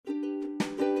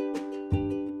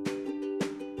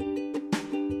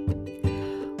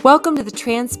Welcome to the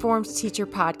Transformed Teacher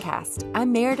Podcast.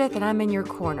 I'm Meredith and I'm in your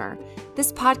corner.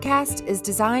 This podcast is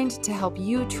designed to help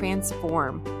you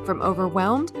transform from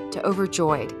overwhelmed to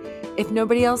overjoyed. If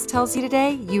nobody else tells you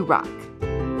today, you rock.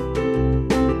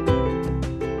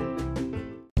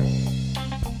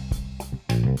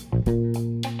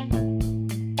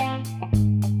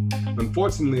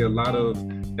 Unfortunately, a lot of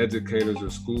educators or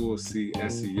schools see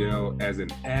SEL as an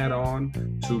add-on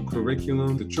to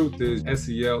curriculum. The truth is,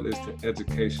 SEL is to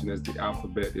education as the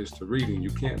alphabet is to reading.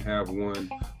 You can't have one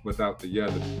without the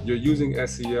other. You're using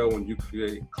SEL when you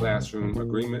create classroom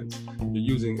agreements. You're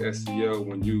using SEL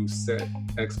when you set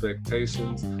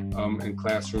expectations and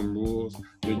classroom rules.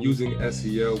 You're using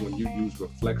SEL when you use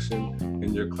reflection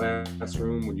in your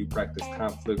classroom, when you practice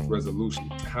conflict resolution,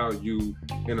 how you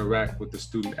interact with the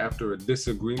student after a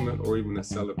disagreement or even a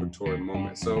celebratory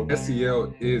moment. So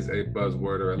SEL is a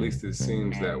buzzword, or at least it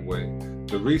seems that way.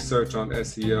 The research on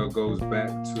SEL goes back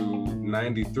to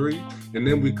 93, and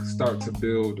then we start to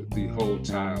build the whole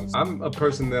child. I'm a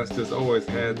person that's just always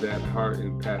had that heart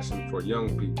and passion for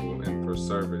young people and for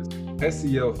service.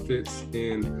 SEL fits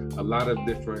in a lot of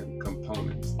different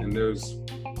components, and there's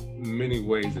many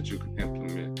ways that you can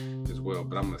implement as well.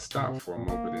 But I'm going to stop for a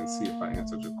moment and see if I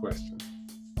answered your question.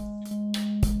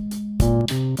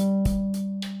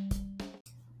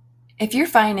 If you're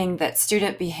finding that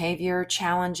student behavior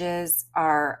challenges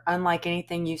are unlike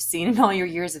anything you've seen in all your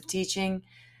years of teaching,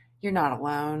 you're not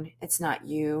alone. It's not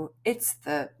you. It's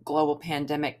the global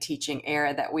pandemic teaching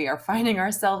era that we are finding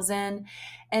ourselves in.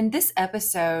 And this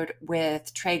episode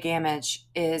with Tre Gammage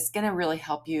is going to really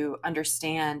help you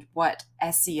understand what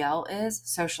SEL is,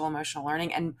 social emotional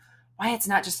learning, and why it's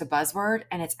not just a buzzword,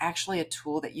 and it's actually a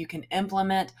tool that you can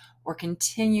implement or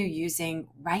continue using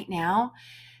right now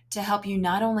to help you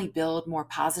not only build more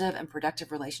positive and productive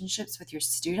relationships with your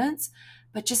students,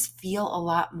 but just feel a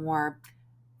lot more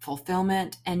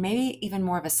fulfillment and maybe even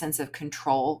more of a sense of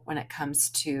control when it comes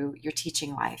to your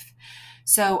teaching life.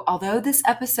 So although this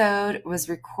episode was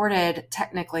recorded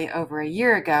technically over a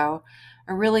year ago,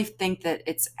 I really think that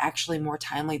it's actually more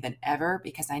timely than ever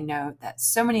because I know that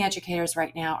so many educators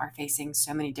right now are facing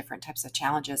so many different types of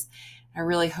challenges. I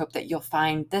really hope that you'll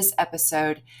find this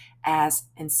episode as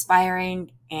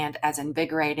inspiring and as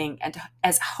invigorating and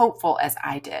as hopeful as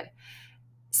I did.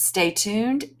 Stay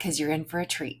tuned because you're in for a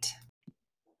treat.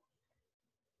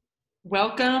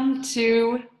 Welcome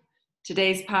to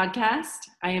today's podcast.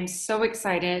 I am so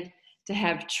excited to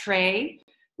have Tre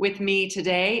with me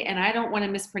today, and I don't want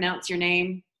to mispronounce your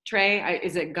name, Tre.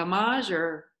 Is it Gammage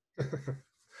or?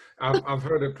 I've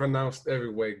heard it pronounced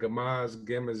every way. Gammage,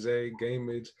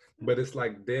 Gammage, but it's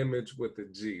like damage with a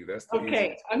G. That's the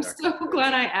Okay. I'm so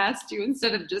glad I asked you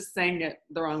instead of just saying it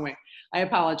the wrong way. I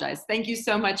apologize. Thank you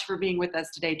so much for being with us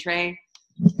today, Tre.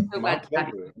 So My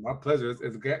pleasure. My pleasure.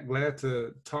 It's glad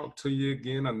to talk to you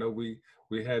again. I know we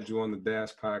had you on the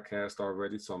Dash podcast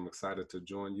already, so I'm excited to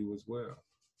join you as well.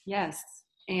 Yes.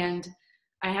 And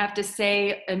I have to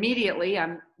say immediately,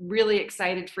 I'm really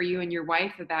excited for you and your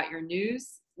wife about your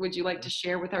news. Would you like to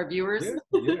share with our viewers?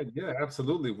 Yeah,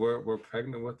 absolutely. We're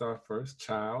pregnant with our first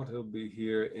child. He'll be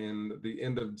here in the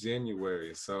end of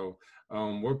January. So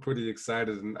we're pretty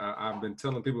excited. And I've been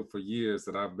telling people for years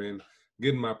that I've been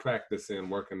getting my practice in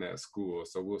working at school.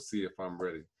 So we'll see if I'm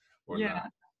ready or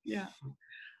not. Yeah.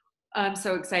 I'm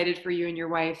so excited for you and your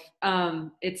wife.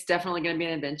 It's definitely going to be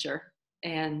an adventure.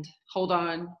 And hold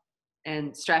on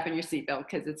and strap in your seatbelt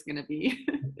because it's going to be,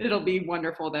 it'll be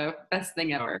wonderful though. Best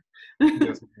thing ever.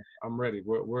 Yes, I'm ready.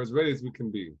 We're as ready as we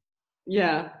can be.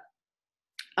 Yeah.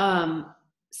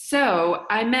 So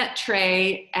I met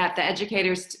Tre at the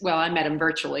I met him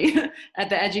virtually at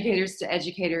the Educators to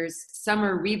Educators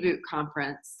Summer Reboot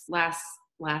Conference last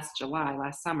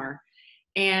summer.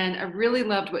 And I really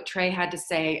loved what Tre had to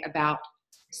say about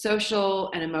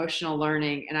social and emotional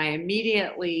learning. And I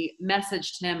immediately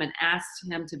messaged him and asked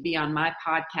him to be on my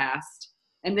podcast.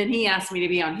 And then he asked me to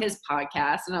be on his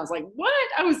podcast. And I was like, what?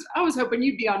 I was hoping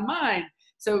you'd be on mine.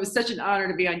 So it was such an honor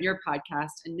to be on your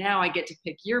podcast. And now I get to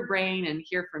pick your brain and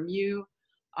hear from you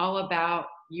all about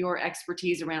your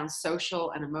expertise around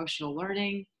social and emotional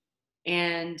learning.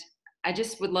 And I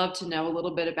just would love to know a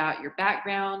little bit about your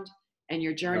background and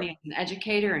your journey as an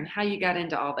educator and how you got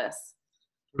into all this.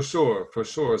 For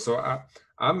sure. So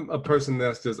I'm a person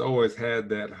that's just always had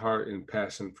that heart and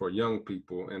passion for young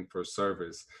people and for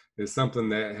service. It's something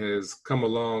that has come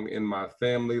along in my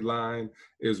family line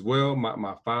as well.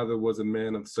 My father was a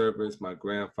man of service. My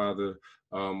grandfather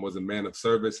was a man of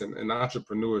service and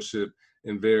entrepreneurship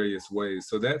in various ways.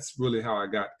 So that's really how I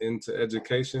got into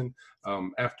education.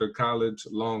 After college,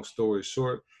 long story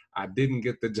short, I didn't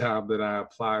get the job that I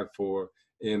applied for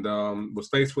and was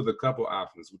faced with a couple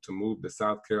options to move to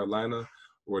South Carolina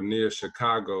or near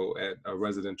Chicago at a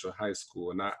residential high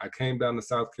school. And I came down to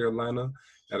South Carolina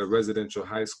at a residential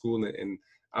high school, and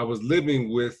I was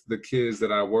living with the kids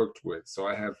that I worked with. So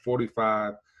I had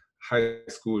 45 high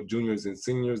school juniors and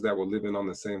seniors that were living on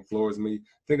the same floor as me.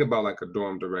 Think about like a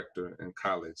dorm director in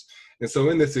college. And so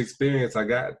in this experience, I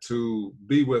got to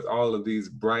be with all of these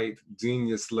bright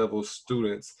genius level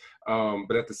students.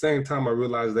 But at the same time, I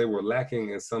realized they were lacking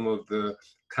in some of the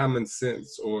common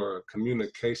sense or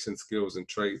communication skills and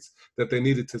traits that they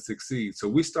needed to succeed. So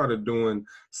we started doing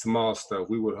small stuff.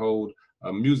 We would hold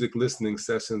music listening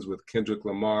sessions with Kendrick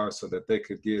Lamar so that they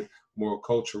could get more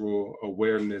cultural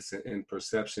awareness and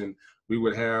perception. We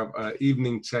would have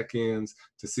evening check-ins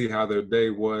to see how their day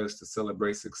was, to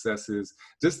celebrate successes,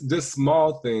 just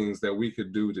small things that we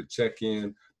could do to check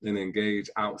in and engage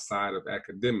outside of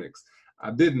academics. I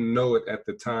didn't know it at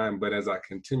the time, but as I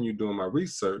continued doing my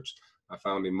research, I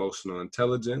found emotional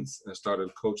intelligence and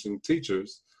started coaching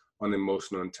teachers on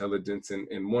emotional intelligence.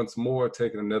 And once more,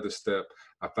 taking another step,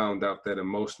 I found out that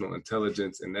emotional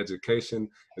intelligence in education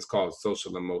is called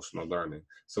social emotional learning.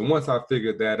 So once I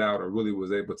figured that out and really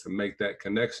was able to make that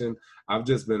connection, I've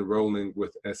just been rolling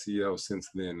with SEL since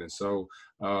then. And so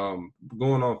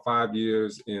going on 5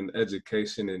 years in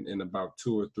education and about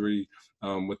 2 or 3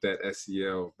 with that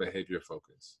SEL behavior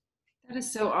focus. That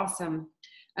is so awesome.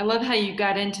 I love how you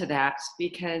got into that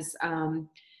because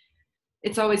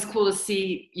it's always cool to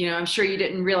see, I'm sure you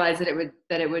didn't realize that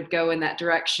it would go in that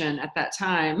direction at that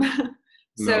time.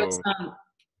 So, No.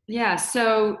 yeah.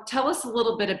 So tell us a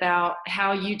little bit about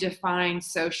how you define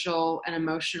social and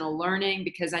emotional learning,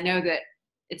 because I know that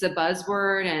it's a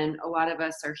buzzword and a lot of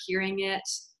us are hearing it.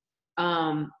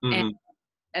 And Mhm.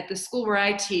 at the school where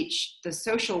I teach, the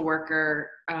social worker,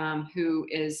 who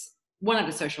is one of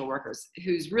the social workers,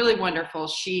 who's really wonderful,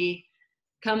 she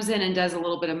comes in and does a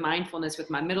little bit of mindfulness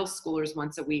with my middle schoolers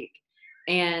once a week.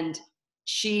 And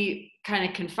she kind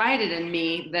of confided in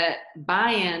me that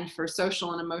buy-in for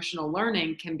social and emotional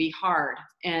learning can be hard.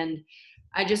 And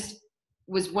I just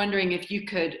was wondering if you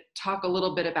could talk a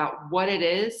little bit about what it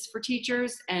is for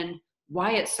teachers and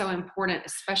why it's so important,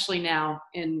 especially now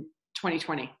in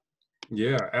 2020.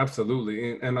 Yeah,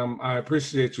 absolutely. And I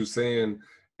appreciate you saying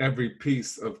every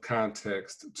piece of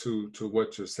context to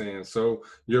what you're saying. So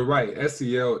you're right.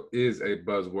 SEL is a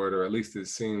buzzword, or at least it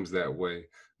seems that way.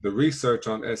 The research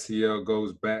on SEL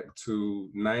goes back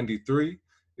to 93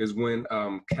 is when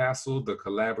Castle, the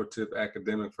collaborative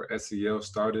academic for SEL,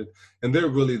 started. And they're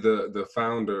really the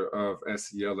founder of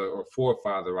SEL, or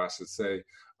forefather, I should say,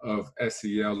 of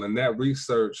SEL. And that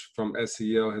research from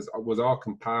SEL was all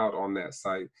compiled on that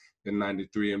site in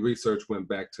 93, and research went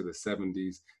back to the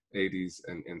 70s, 80s,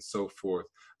 and so forth.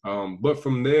 But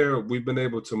from there, we've been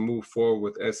able to move forward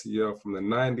with SEL from the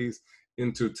 90s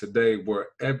into today, where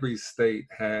every state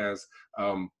has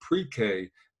pre-K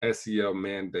SEL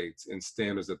mandates and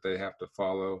standards that they have to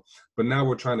follow. But now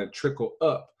we're trying to trickle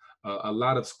up. A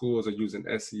lot of schools are using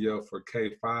SEL for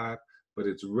K-5, but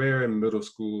it's rare in middle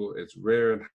school, it's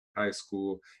rare in high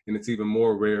school, and it's even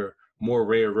more rare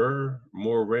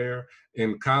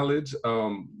in college.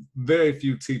 Very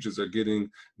few teachers are getting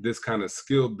this kind of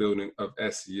skill building of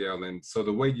SEL. And so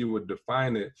the way you would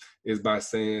define it is by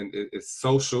saying it's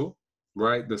social,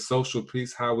 right? The social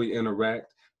piece, how we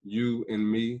interact, you and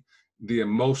me. The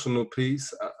emotional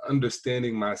piece,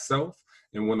 understanding myself.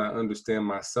 And when I understand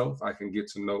myself, I can get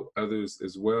to know others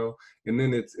as well. And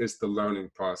then it's the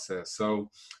learning process. So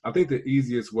I think the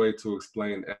easiest way to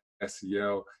explain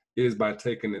SEL is by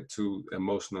taking it to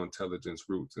emotional intelligence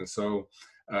roots. And so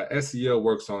SEL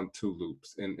works on 2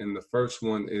 loops. And the first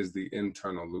one is the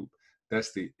internal loop.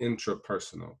 That's the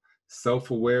intrapersonal,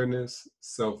 self-awareness,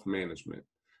 self-management.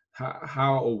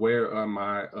 How aware am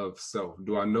I of self?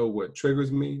 Do I know what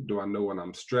triggers me? Do I know when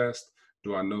I'm stressed?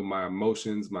 Do I know my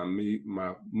emotions, my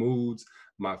moods,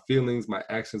 my feelings, my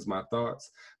actions, my thoughts?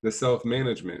 The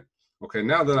self-management. Okay,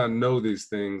 now that I know these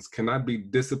things, can I be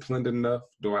disciplined enough?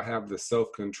 Do I have the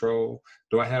self-control?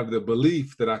 Do I have the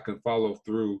belief that I can follow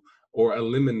through or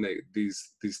eliminate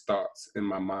these thoughts in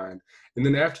my mind? And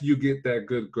then after you get that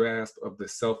good grasp of the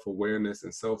self-awareness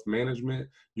and self-management,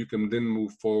 you can then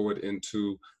move forward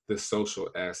into the social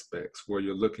aspects where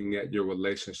you're looking at your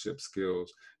relationship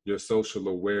skills, your social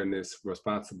awareness,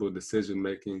 responsible decision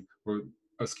making,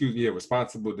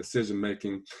 responsible decision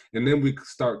making. And then we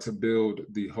start to build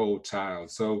the whole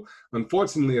child. So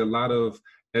unfortunately, a lot of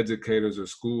educators or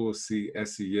schools see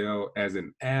SEL as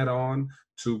an add-on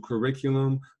to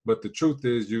curriculum, but the truth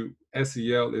is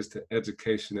SEL is to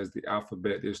education as the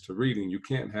alphabet is to reading. You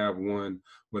can't have one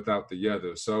without the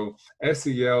other. So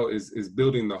SEL is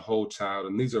building the whole child,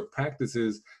 and these are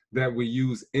practices that we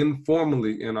use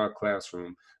informally in our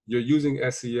classroom. You're using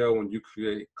SEL when you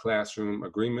create classroom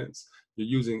agreements. You're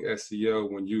using SEL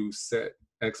when you set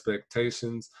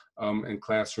expectations and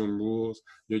classroom rules.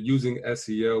 You're using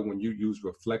SEL when you use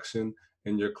reflection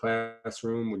in your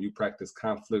classroom, when you practice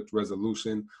conflict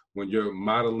resolution, when you're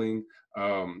modeling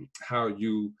how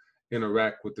you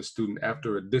interact with the student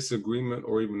after a disagreement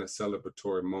or even a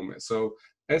celebratory moment. So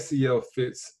SEL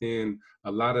fits in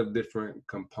a lot of different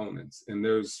components, and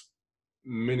there's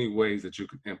many ways that you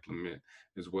can implement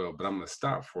as well. But I'm going to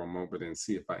stop for a moment and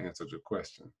see if I answered your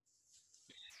question.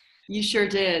 You sure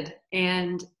did.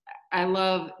 And I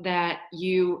love that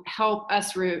you help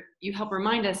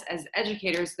remind us as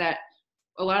educators that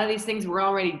a lot of these things we're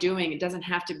already doing. It doesn't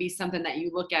have to be something that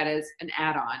you look at as an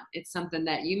add-on. It's something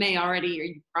that you may already, or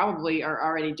you probably are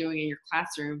already doing in your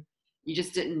classroom. You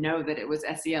just didn't know that it was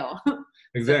SEL. So,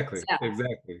 Exactly, yeah.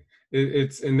 exactly.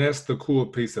 And that's the cool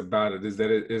piece about it, is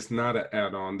that it's not an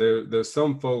add-on. There's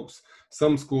some folks,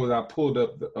 some schools I pulled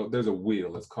up. There's a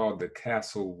wheel. It's called the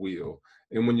Castle wheel,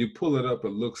 and when you pull it up,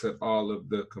 it looks at all of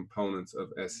the components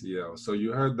of SEL. So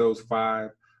you heard those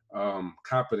five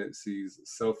competencies: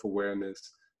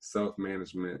 self-awareness,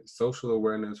 self-management, social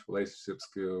awareness, relationship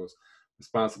skills,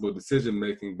 responsible decision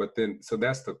making. But then, so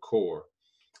that's the core.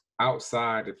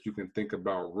 Outside, if you can think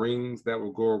about rings that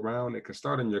will go around, it can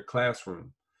start in your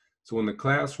classroom. So in the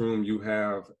classroom, you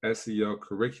have SEL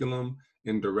curriculum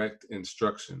and direct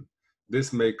instruction.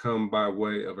 This may come by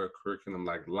way of a curriculum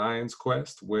like Lion's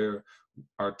Quest, where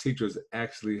our teachers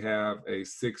actually have a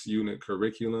 6-unit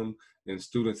curriculum and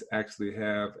students actually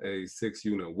have a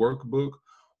 6-unit workbook,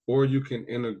 or you can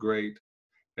integrate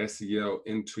SEL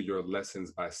into your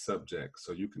lessons by subject.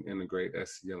 So you can integrate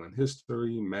SEL in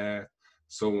history, math,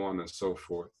 so on and so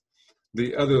forth.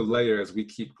 The other layer, as we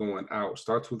keep going out,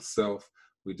 starts with self.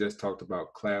 We just talked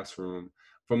about classroom.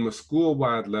 From a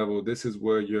school-wide level, this is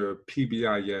where your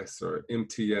PBIS or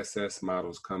MTSS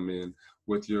models come in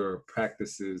with your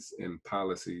practices and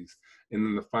policies. And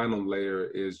then the final layer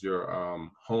is your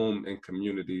home and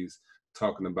communities,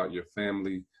 talking about your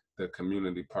family, the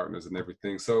community partners and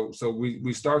everything. So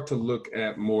we start to look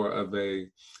at more of a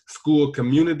school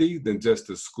community than just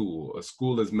a school. A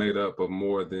school is made up of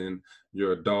more than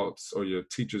your adults or your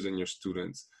teachers and your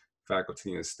students,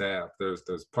 faculty and staff. There's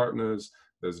partners,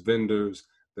 there's vendors,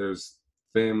 there's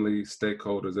family,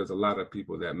 stakeholders. There's a lot of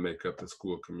people that make up the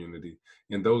school community,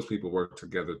 and those people work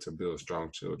together to build strong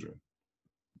children.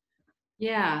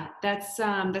 Yeah, that's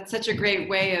such a great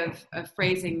way of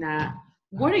phrasing that.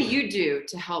 What do you do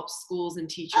to help schools and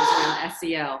teachers around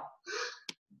SEL?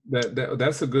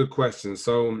 That's a good question.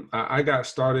 So I got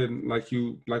started, like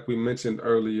we mentioned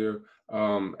earlier,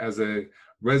 as a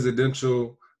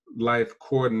residential life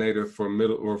coordinator for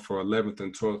middle or for 11th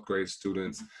and 12th grade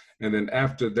students. And then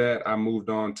after that, I moved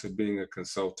on to being a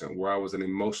consultant, where I was an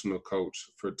emotional coach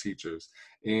for teachers.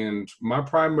 And my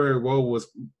primary role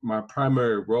was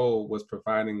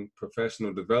providing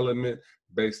professional development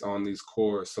based on these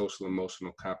core social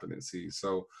emotional competencies.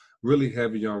 So really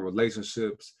heavy on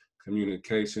relationships,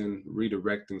 communication,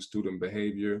 redirecting student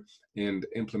behavior, and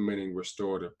implementing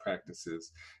restorative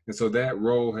practices. And so that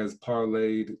role has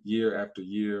parlayed year after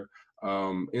year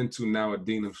into now a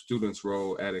Dean of Students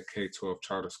role at a K-12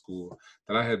 charter school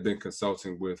that I had been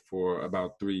consulting with for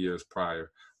about 3 years prior.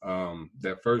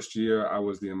 That first year, I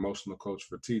was the emotional coach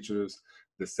for teachers.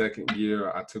 The second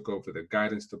year, I took over the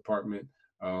guidance department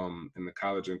in the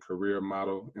college and career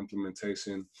model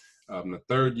implementation. The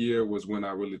third year was when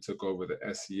I really took over the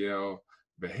SEL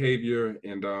behavior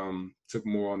and took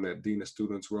more on that Dean of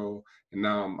Students role. And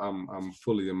now I'm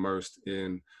fully immersed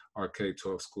in our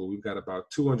K-12 school. We've got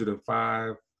about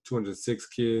 205, 206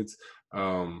 kids,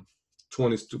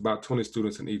 about 20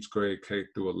 students in each grade, K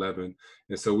through 11.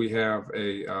 And so we have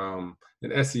an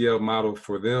SEL model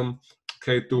for them,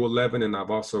 K through 11, and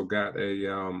I've also got a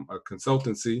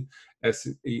consultancy.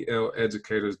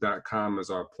 SELeducators.com is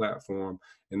our platform,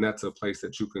 and that's a place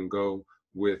that you can go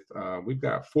with. We've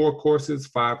got 5 courses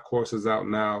out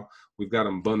now. We've got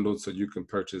them bundled so you can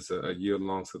purchase a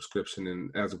year-long subscription,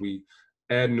 and as we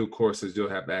add new courses, you'll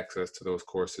have access to those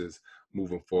courses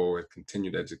moving forward,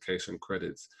 continued education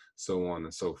credits, so on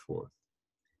and so forth.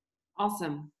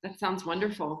 Awesome. That sounds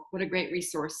wonderful. What a great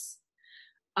resource.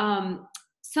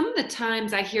 Some of the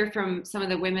times I hear from some of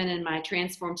the women in my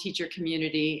Transform teacher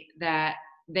community that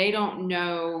they don't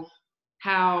know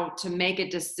how to make a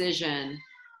decision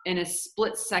in a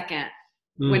split second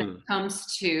when it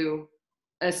comes to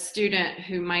a student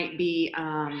who might be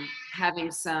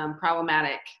having some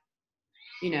problematic,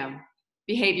 you know,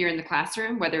 behavior in the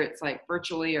classroom, whether it's like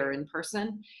virtually or in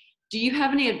person, do you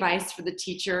have any advice for the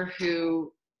teacher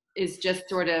who is just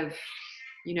sort of,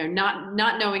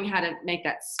 not knowing how to make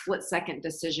that split second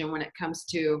decision when it comes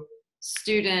to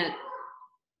student,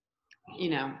 you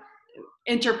know,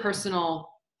 interpersonal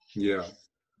Yeah,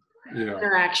 yeah.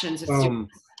 interactions with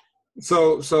students?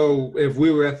 Um, so if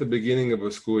we were at the beginning of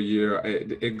a school year,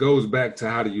 it goes back to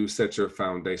how do you set your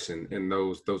foundation in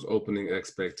those opening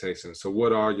expectations. So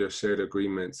what are your shared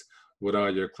agreements? What are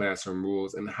your classroom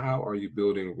rules? And how are you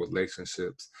building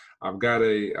relationships? I've got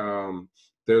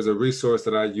there's a resource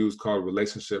that I use called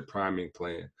Relationship Priming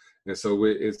Plan. And so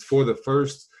it's for the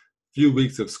first few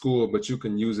weeks of school, but you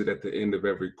can use it at the end of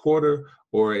every quarter,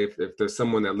 or if there's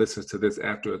someone that listens to this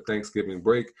after a Thanksgiving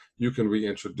break, you can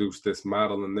reintroduce this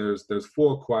model. And there's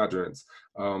 4 quadrants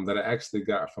that I actually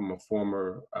got from a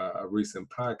former recent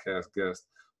podcast guest,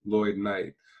 Lloyd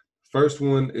Knight. First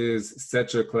one is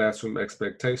set your classroom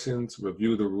expectations,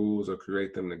 review the rules or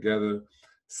create them together.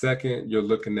 Second, you're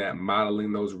looking at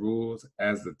modeling those rules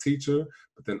as the teacher,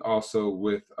 but then also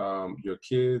with your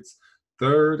kids.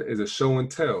 Third is a show and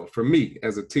tell. For me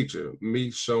as a teacher, me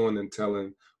showing and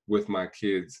telling with my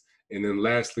kids. And then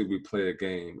lastly, we play a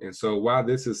game. And so why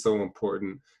this is so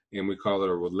important, and we call it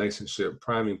a relationship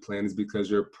priming plan, is because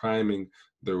you're priming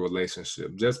the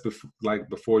relationship. Just like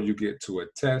before you get to a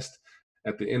test,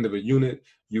 at the end of a unit,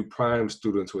 you prime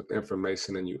students with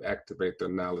information and you activate their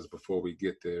knowledge before we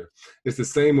get there. It's the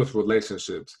same with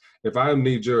relationships. If I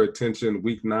need your attention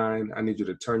week 9, I need you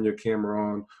to turn your camera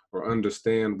on or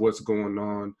understand what's going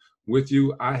on with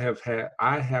you. I have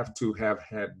to have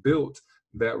had built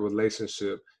that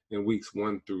relationship in weeks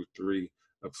 1 through 3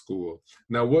 of school.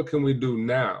 Now, what can we do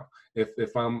now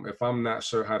if I'm not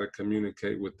sure how to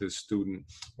communicate with this student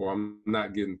or I'm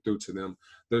not getting through to them?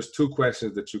 There's 2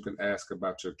 questions that you can ask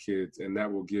about your kids, and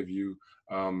that will give you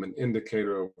an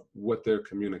indicator of what their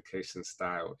communication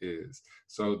style is.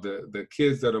 So the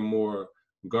kids that are more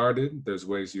guarded, there's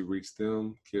ways you reach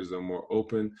them. Kids that are more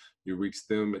open, you reach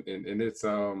them, and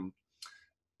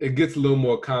it gets a little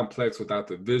more complex without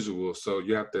the visual. So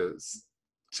you have to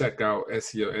check out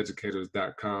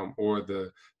SELeducators.com or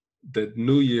the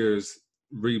New Year's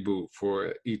reboot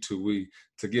for E2E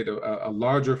to get a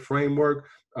larger framework.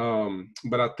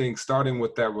 But I think starting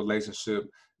with that relationship,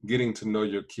 getting to know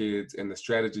your kids, and the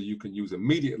strategy you can use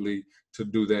immediately to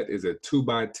do that is a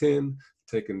 2x10,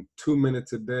 taking 2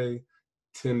 minutes a day,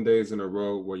 10 days in a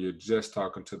row, where you're just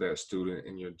talking to that student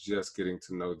and you're just getting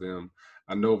to know them.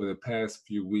 I know over the past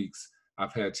few weeks,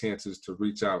 I've had chances to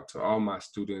reach out to all my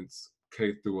students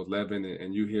K through 11,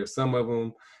 and you hear some of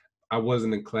them, I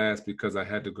wasn't in class because I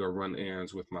had to go run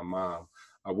errands with my mom.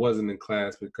 I wasn't in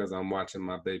class because I'm watching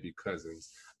my baby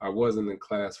cousins. I wasn't in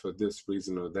class for this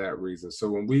reason or that reason. So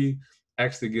when we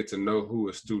actually get to know who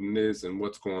a student is and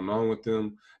what's going on with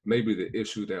them, maybe the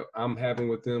issue that I'm having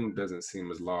with them doesn't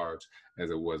seem as large as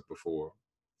it was before.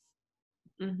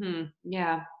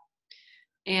 Yeah.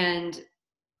 And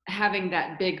having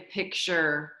that big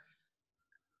picture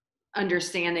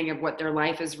understanding of what their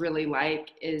life is really like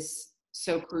is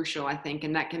so crucial, I think.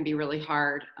 And that can be really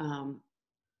hard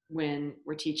when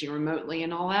we're teaching remotely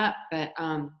and all that. But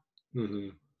Mm-hmm.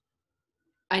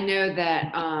 I know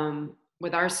that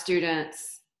with our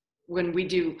students, when we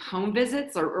do home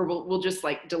visits or we'll just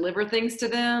like deliver things to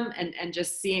them and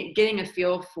just getting a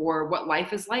feel for what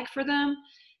life is like for them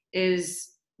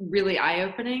is really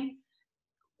eye-opening.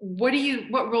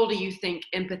 What role do you think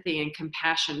empathy and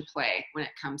compassion play when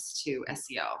it comes to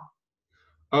SEL?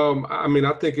 I mean,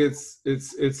 I think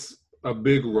it's a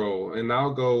big role, and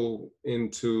I'll go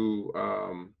into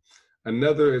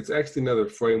it's actually another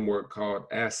framework called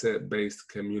asset-based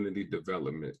community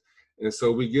development. And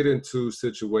so we get into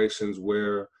situations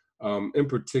where, in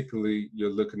particularly, you're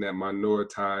looking at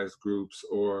minoritized groups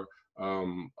or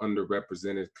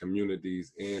underrepresented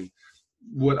communities. And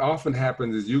what often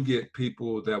happens is you get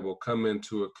people that will come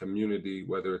into a community,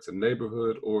 whether it's a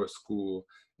neighborhood or a school,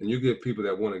 and you get people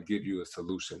that want to give you a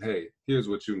solution. Hey, here's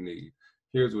what you need.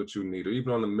 Here's what you need. Or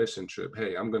even on a mission trip,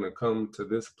 hey, I'm going to come to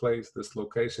this place, this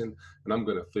location, and I'm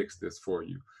going to fix this for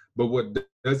you. But what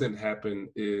doesn't happen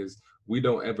is we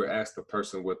don't ever ask the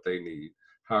person what they need.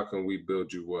 How can we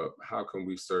build you up? How can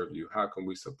we serve you? How can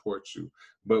we support you?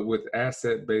 But with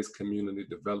asset-based community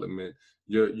development,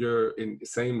 you're in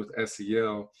same with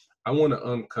SEL. I want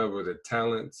to uncover the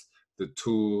talents, the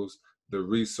tools, the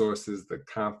resources, the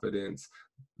confidence,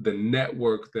 the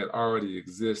network that already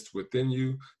exists within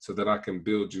you so that I can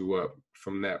build you up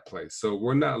from that place. So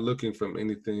we're not looking from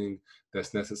anything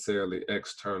that's necessarily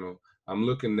external. I'm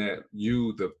looking at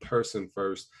you, the person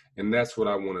first, and that's what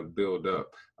I want to build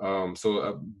up. So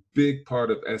a big part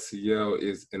of SEL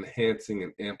is enhancing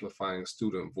and amplifying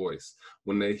student voice.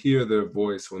 When they hear their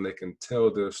voice, when they can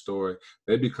tell their story,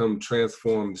 they become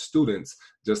transformed students,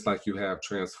 just like you have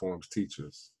transformed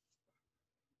teachers.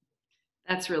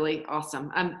 That's really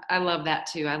awesome. I love that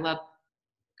too. I love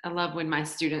when my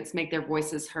students make their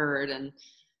voices heard, and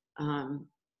um,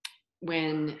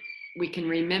 when we can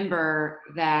remember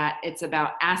that it's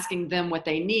about asking them what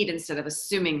they need instead of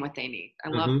assuming what they need. I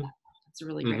love Mm-hmm. that. It's a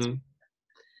really great.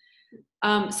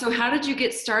 Mm-hmm. So how did you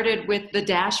get started with the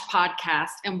Dash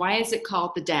podcast, and why is it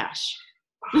called the Dash?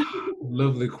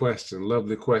 Lovely question.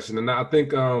 Lovely question. And I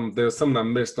think there's something I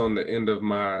missed on the end of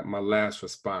my last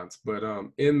response. But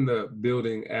in the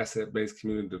building asset-based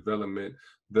community development,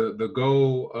 the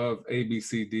goal of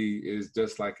ABCD is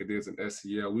just like it is in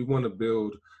SEL. We want to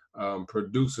build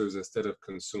producers instead of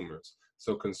consumers.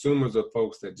 So consumers are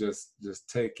folks that just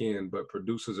take in, but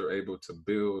producers are able to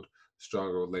build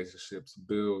stronger relationships,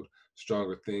 build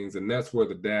stronger things. And that's where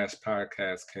the Dash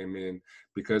podcast came in,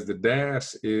 because the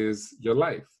Dash is your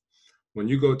life. When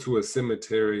you go to a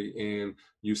cemetery and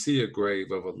you see a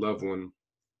grave of a loved one,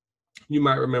 you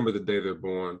might remember the day they're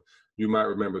born. You might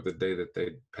remember the day that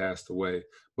they passed away.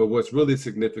 But what's really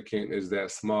significant is that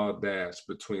small dash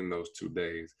between those 2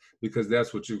 days, because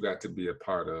that's what you got to be a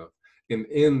part of. And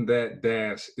in that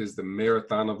dash is the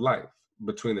marathon of life.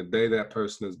 Between the day that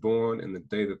person is born and the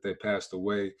day that they passed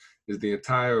away is the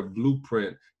entire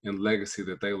blueprint and legacy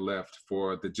that they left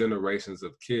for the generations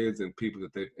of kids and people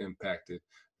that they've impacted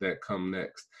that come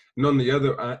next. And on the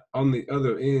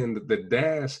other end, the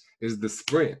dash is the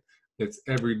sprint. It's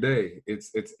every day.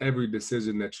 It's every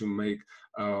decision that you make,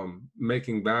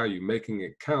 making value, making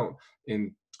it count,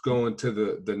 and going to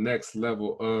the next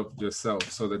level of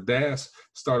yourself. So the dash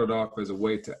started off as a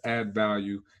way to add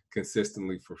value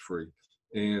consistently for free.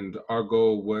 And our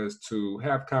goal was to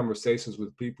have conversations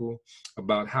with people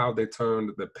about how they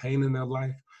turned the pain in their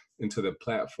life into the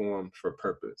platform for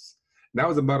purpose. That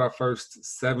was about our first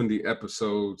 70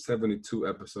 episodes, 72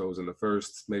 episodes in the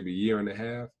first maybe year and a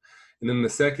half. And then the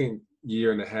second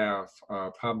year and a half,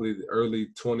 probably the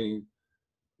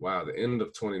end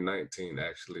of 2019,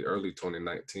 actually, early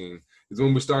 2019, is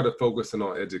when we started focusing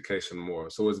on education more.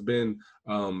 So it's been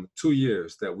 2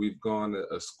 years that we've gone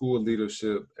a school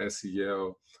leadership,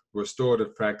 SEL,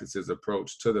 restorative practices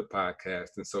approach to the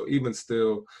podcast. And so even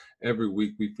still, every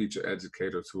week we feature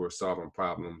educators who are solving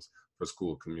problems for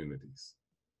school communities.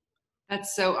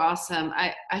 That's so awesome.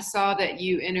 I saw that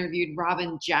you interviewed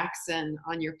Robin Jackson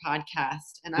on your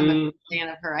podcast, and I'm a fan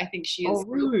of her. I think she is Oh,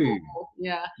 really? so cool.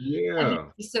 Yeah. I think Yeah.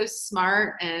 she's so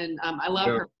smart, and I love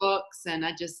Yeah. her books, and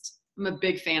I'm a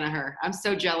big fan of her. I'm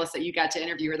so jealous that you got to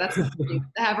interview her. That's amazing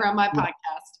to have her on my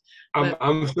podcast.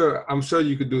 I'm sure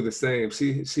you could do the same.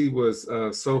 She was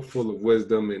so full of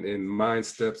wisdom and mind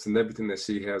steps and everything that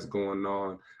she has going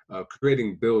on,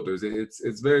 creating builders.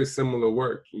 It's very similar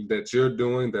work that you're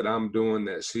doing, that I'm doing,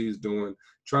 that she's doing,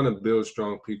 trying to build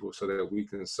strong people so that we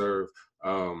can serve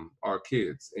our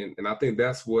kids. And I think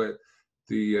that's what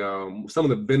the some of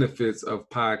the benefits of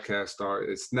podcasts are.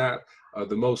 It's not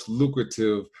the most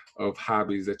lucrative of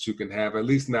hobbies that you can have, at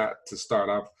least not to start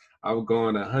off. I've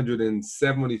gone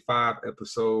 175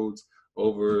 episodes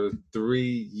over 3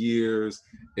 years,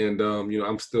 and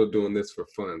I'm still doing this for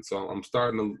fun. So I'm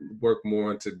starting to work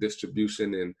more into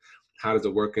distribution and how does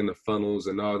it work in the funnels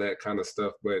and all that kind of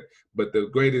stuff. But the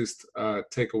greatest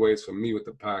takeaways for me with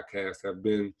the podcast have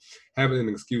been having an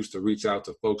excuse to reach out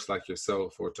to folks like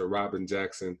yourself, or to Robin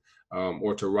Jackson,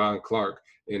 or to Ron Clark,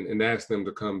 and ask them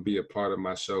to come be a part of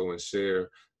my show and share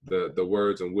the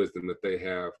words and wisdom that they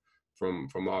have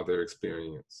from all their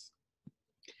experience.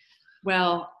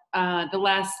 Well, the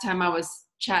last time I was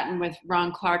chatting with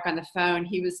Ron Clark on the phone,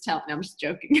 he was telling me, I'm just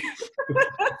joking.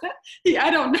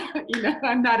 I don't know,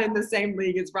 I'm not in the same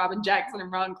league as Robin Jackson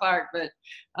and Ron Clark, but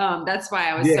that's why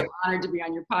I was so honored to be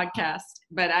on your podcast.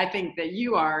 But I think that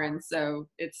you are, and so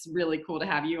it's really cool to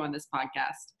have you on this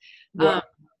podcast.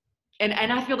 And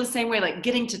I feel the same way, like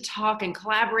getting to talk and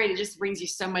collaborate, it just brings you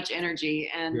so much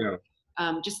energy. And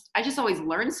I just always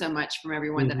learn so much from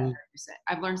everyone that I heard you say.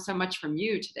 I've learned so much from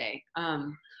you today.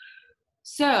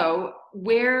 So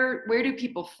where do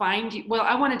people find you? Well,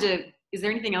 is there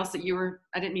anything else that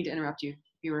I didn't mean to interrupt you.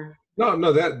 You were.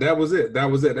 No, that was it. That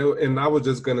was it. And I was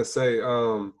just going to say,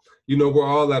 we're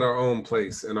all at our own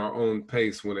place and our own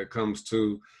pace when it comes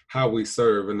to how we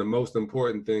serve. And the most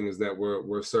important thing is that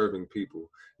we're serving people,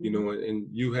 and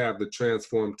you have the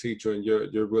transformed teacher, and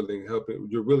you're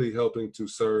really helping to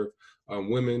serve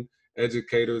women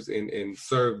educators and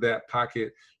serve that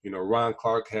pocket. Ron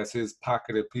Clark has his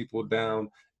pocket of people down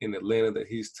in Atlanta that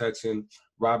he's touching.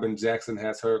 Robin Jackson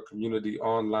has her community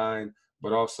online,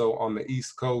 but also on the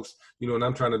East Coast, and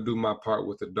I'm trying to do my part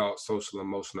with adult social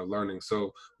emotional learning.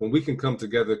 So when we can come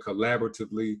together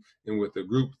collaboratively and with a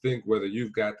group think, whether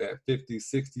you've got that 50,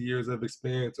 60 years of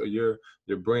experience or your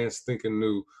brand's thinking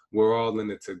new, we're all in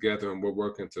it together and we're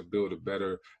working to build a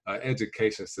better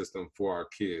education system for our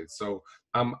kids. So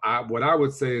what I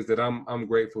would say is that I'm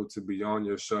grateful to be on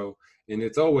your show, and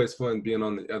it's always fun being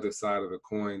on the other side of the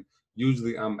coin.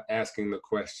 Usually I'm asking the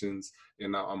questions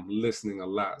and I'm listening a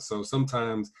lot. So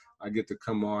sometimes I get to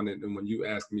come on and when you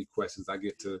ask me questions, I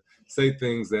get to say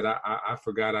things that I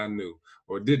forgot I knew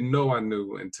or didn't know I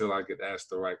knew until I get asked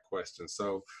the right question.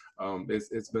 So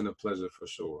it's been a pleasure for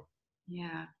sure.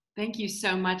 Yeah. Thank you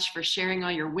so much for sharing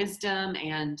all your wisdom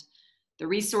and the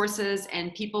resources.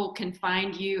 And people can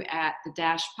find you at the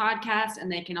Dash podcast,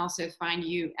 and they can also find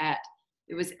you at,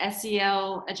 it was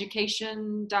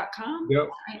SELeducation.com? Yep.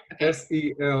 Right? Okay.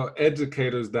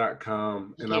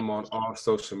 SELeducators.com, and Okay. I'm on all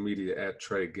social media at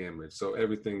Tre Gammage. So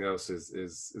everything else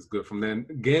is good from then.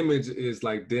 Gammage is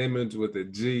like damage with a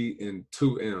G and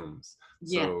 2 M's.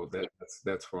 Yes. So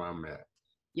that's where I'm at.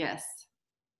 Yes.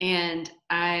 And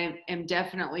I am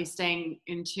definitely staying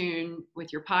in tune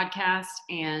with your podcast,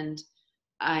 and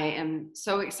I am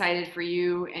so excited for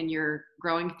you and your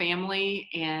growing family.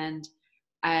 And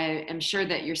I am sure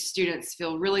that your students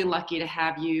feel really lucky to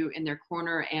have you in their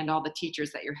corner and all the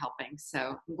teachers that you're helping.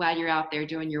 So I'm glad you're out there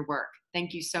doing your work.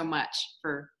 Thank you so much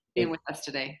for being with us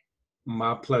today.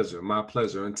 My pleasure. My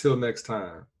pleasure. Until next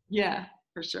time. Yeah,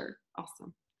 for sure.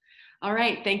 Awesome. All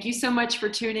right. Thank you so much for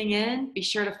tuning in. Be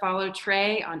sure to follow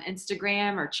Tre on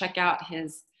Instagram or check out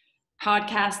his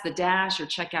podcast, The Dash, or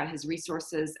check out his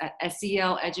resources at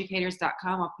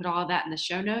SELeducators.com. I'll put all of that in the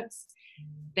show notes.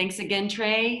 Thanks again,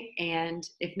 Tre. And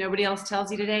if nobody else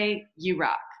tells you today, you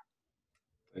rock.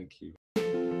 Thank you.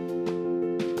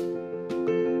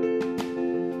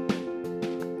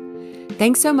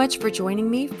 Thanks so much for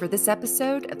joining me for this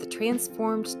episode of the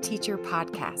Transformed Teacher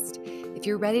Podcast. If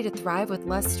you're ready to thrive with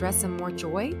less stress and more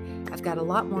joy, I've got a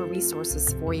lot more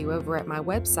resources for you over at my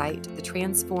website,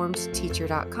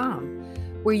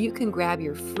 thetransformedteacher.com, where you can grab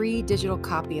your free digital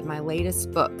copy of my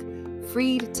latest book,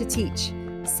 Freed to Teach: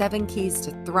 7 Keys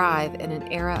to Thrive in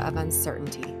an Era of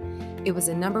Uncertainty. It was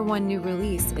a #1 new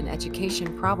release in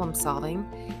education problem solving,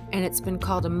 and it's been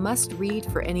called a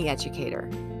must-read for any educator.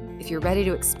 If you're ready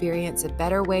to experience a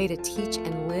better way to teach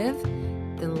and live,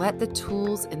 then let the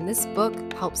tools in this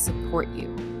book help support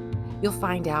you. You'll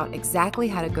find out exactly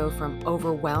how to go from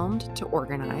overwhelmed to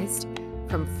organized,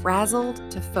 from frazzled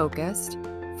to focused,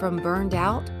 from burned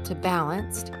out to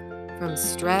balanced, from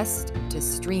stressed to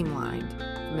streamlined,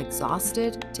 from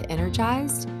exhausted to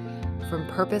energized, from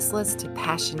purposeless to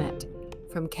passionate,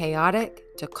 from chaotic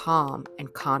to calm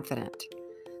and confident.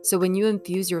 So when you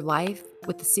infuse your life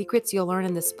with the secrets you'll learn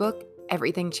in this book,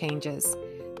 everything changes.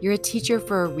 You're a teacher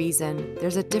for a reason.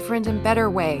 There's a different and better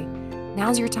way.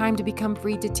 Now's your time to become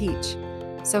free to teach.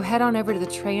 So head on over to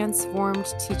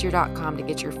thetransformedteacher.com to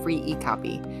get your free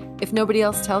e-copy. If nobody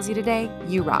else tells you today,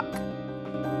 you rock.